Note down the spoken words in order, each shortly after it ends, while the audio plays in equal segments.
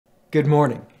Good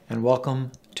morning, and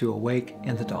welcome to Awake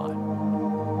in the Dawn.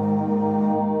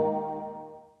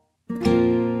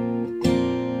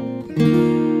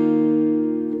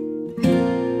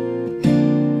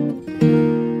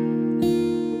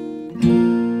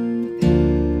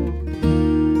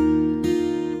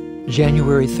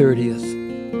 January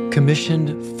 30th,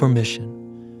 Commissioned for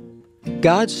Mission.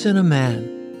 God sent a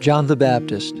man, John the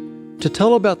Baptist, to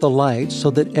tell about the light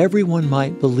so that everyone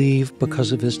might believe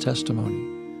because of his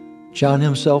testimony. John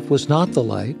himself was not the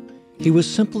light. He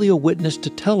was simply a witness to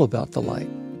tell about the light.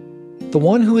 The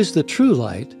one who is the true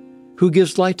light, who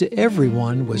gives light to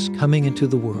everyone, was coming into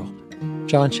the world.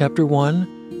 John chapter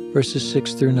 1, verses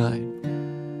 6 through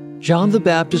 9. John the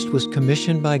Baptist was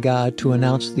commissioned by God to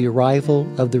announce the arrival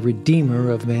of the Redeemer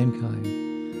of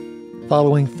mankind.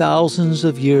 Following thousands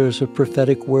of years of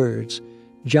prophetic words,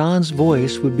 John's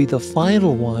voice would be the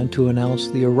final one to announce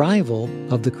the arrival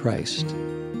of the Christ.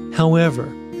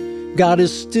 However, God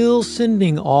is still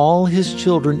sending all his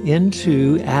children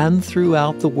into and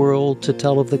throughout the world to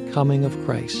tell of the coming of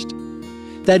Christ,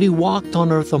 that he walked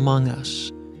on earth among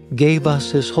us, gave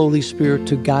us his Holy Spirit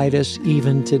to guide us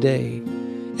even today,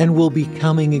 and will be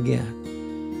coming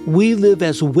again. We live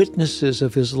as witnesses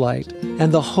of his light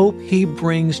and the hope he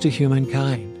brings to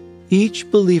humankind. Each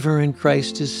believer in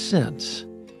Christ is sent,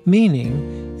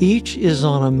 meaning each is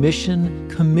on a mission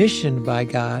commissioned by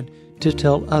God to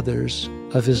tell others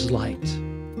of his light.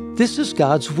 This is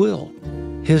God's will,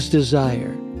 his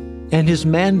desire, and his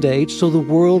mandate so the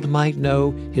world might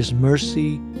know his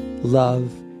mercy,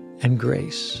 love, and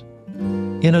grace.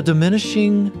 In a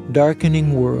diminishing,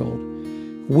 darkening world,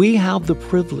 we have the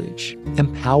privilege,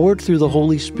 empowered through the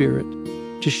Holy Spirit,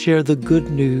 to share the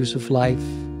good news of life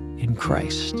in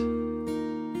Christ.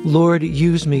 Lord,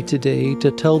 use me today to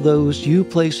tell those you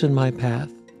place in my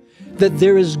path that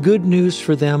there is good news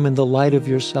for them in the light of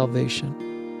your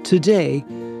salvation. Today,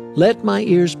 let my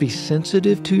ears be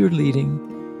sensitive to your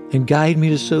leading and guide me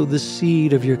to sow the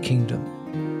seed of your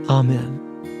kingdom.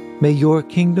 Amen. May your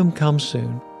kingdom come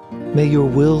soon. May your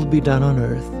will be done on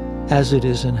earth as it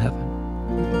is in heaven.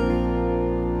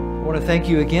 I want to thank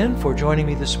you again for joining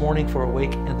me this morning for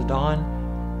Awake in the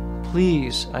Dawn.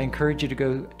 Please, I encourage you to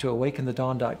go to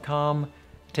awakeinthedawn.com,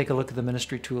 take a look at the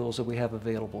ministry tools that we have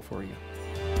available for you.